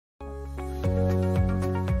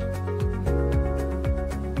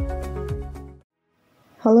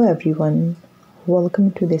Hello everyone,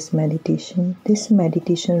 welcome to this meditation. This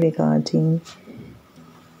meditation regarding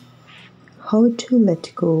how to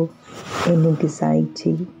let go in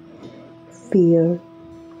anxiety, fear,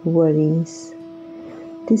 worries.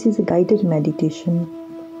 This is a guided meditation.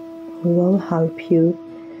 Will help you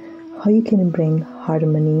how you can bring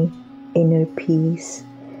harmony, inner peace,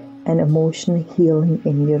 and emotional healing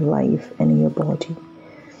in your life and in your body.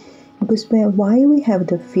 Because why we have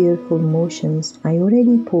the fearful emotions, I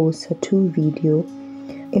already posted 2 videos.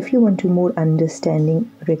 If you want to more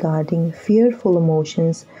understanding regarding fearful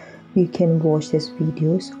emotions, you can watch these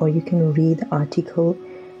videos or you can read the article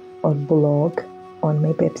or blog on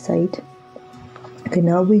my website. Okay,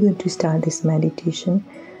 now we're going to start this meditation.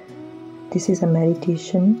 This is a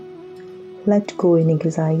meditation. Let go in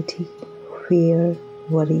anxiety, fear,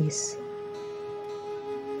 worries.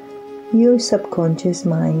 Your subconscious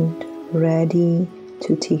mind ready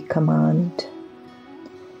to take command.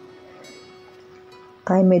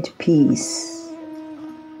 I'm at peace.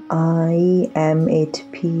 I am at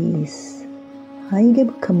peace. I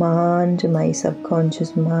give command to my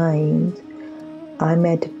subconscious mind. I'm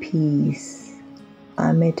at peace.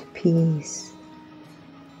 I'm at peace.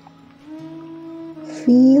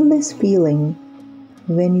 Feel this feeling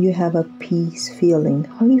when you have a peace feeling.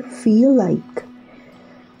 How you feel like?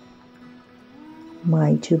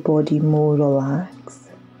 Might your body more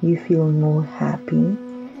relaxed, you feel more happy,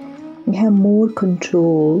 you have more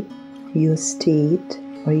control your state,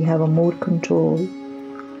 or you have a more control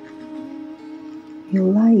your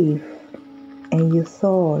life and your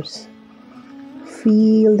thoughts.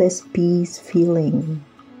 Feel this peace feeling.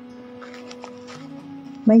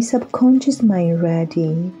 My subconscious mind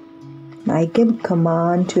ready. I give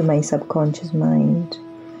command to my subconscious mind.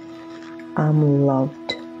 I'm loved.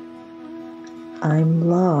 I'm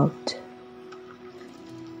loved.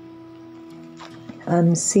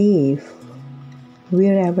 I'm safe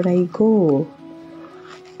wherever I go.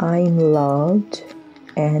 I'm loved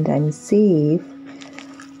and I'm safe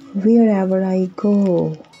wherever I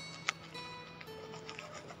go.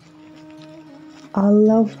 I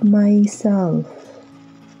love myself.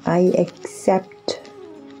 I accept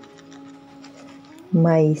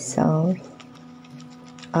myself.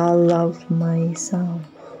 I love myself.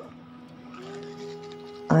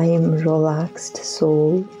 I am relaxed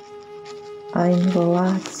soul. I am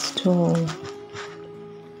relaxed soul.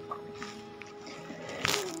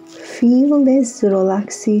 Feel this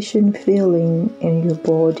relaxation feeling in your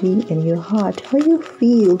body and your heart. How you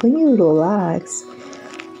feel when you relax?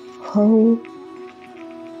 How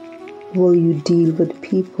will you deal with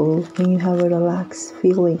people when you have a relaxed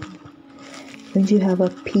feeling? When you have a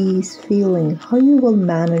peace feeling, how you will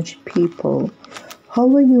manage people? How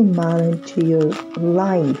will you manage your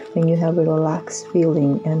life when you have a relaxed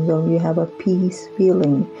feeling and when you have a peace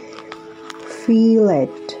feeling? Feel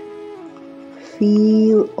it.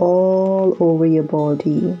 Feel all over your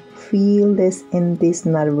body. Feel this in this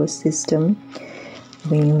nervous system.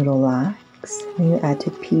 When you relax, when you're at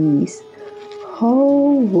peace, how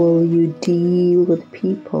will you deal with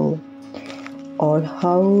people? Or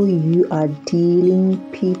how you are dealing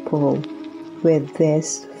people with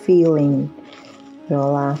this feeling?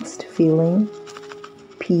 Relaxed feeling,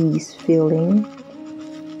 peace feeling,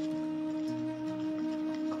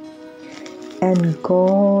 and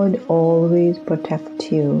God always protects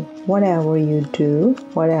you. Whatever you do,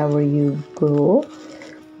 whatever you go,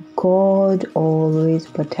 God always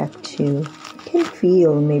protects you. You can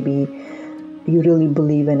feel maybe you really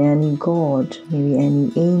believe in any God, maybe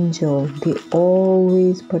any angel, they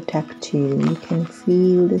always protect you. You can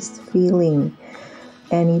feel this feeling.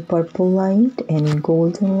 Any purple light, any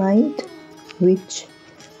golden light, which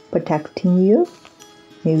protecting you.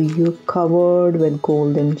 Maybe you're covered with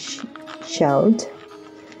golden shield.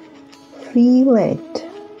 Feel it,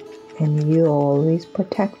 and you're always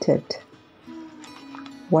protected.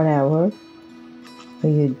 Whatever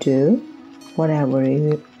you do, wherever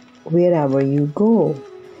you go,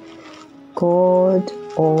 God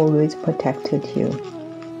always protected you.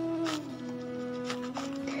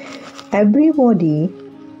 Everybody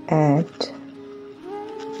at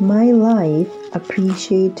my life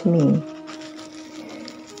appreciate me.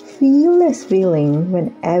 Feel this feeling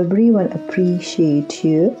when everyone appreciates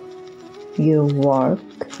you, your work,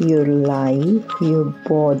 your life, your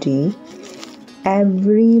body.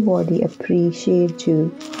 Everybody appreciates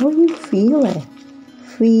you. How you feel it?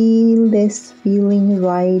 Feel this feeling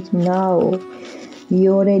right now.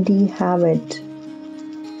 You already have it.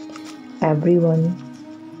 Everyone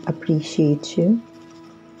appreciates you.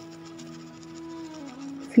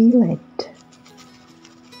 Feel it.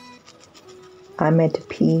 I'm at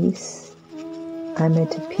peace. I'm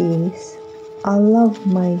at peace. I love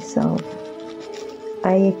myself.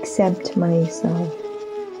 I accept myself.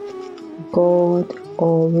 God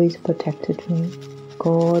always protected me.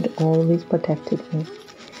 God always protected me.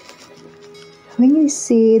 When you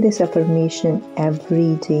say this affirmation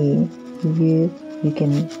every day, you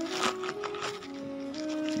can,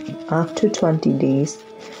 after 20 days,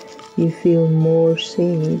 you feel more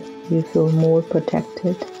safe, you feel more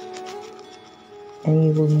protected, and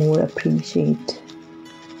you will more appreciate.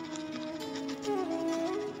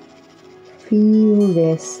 Feel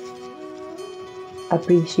this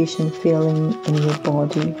appreciation feeling in your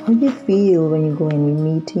body. How you feel when you go in a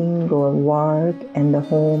meeting, go at work, and the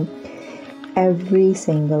home. Every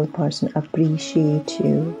single person appreciates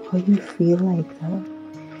you. How you feel like that.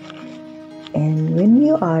 And when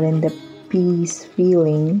you are in the peace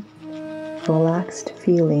feeling, relaxed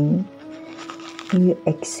feeling, when you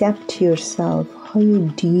accept yourself, how you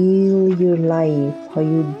deal your life, how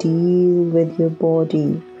you deal with your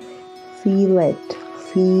body, feel it.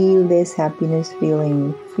 Feel this happiness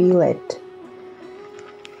feeling. Feel it.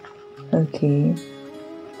 Okay.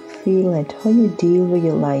 Feel it. How you deal with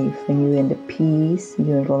your life when you're in the peace,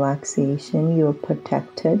 you're in relaxation, you're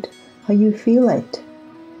protected. How you feel it.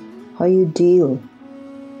 How you deal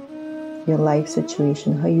your life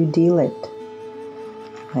situation. How you deal it.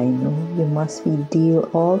 I know you must be deal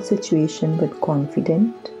all situation with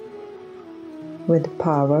confidence, with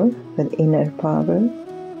power, with inner power,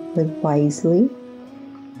 with wisely.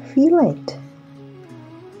 Feel it.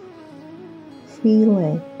 Feel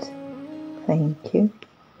it. Thank you.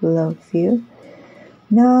 Love you.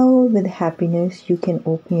 Now with happiness you can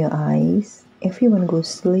open your eyes. If you want to go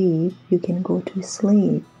sleep, you can go to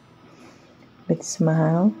sleep. With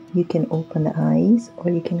smile, you can open the eyes or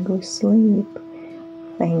you can go sleep.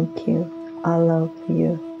 Thank you. I love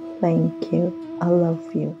you. Thank you. I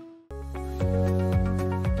love you.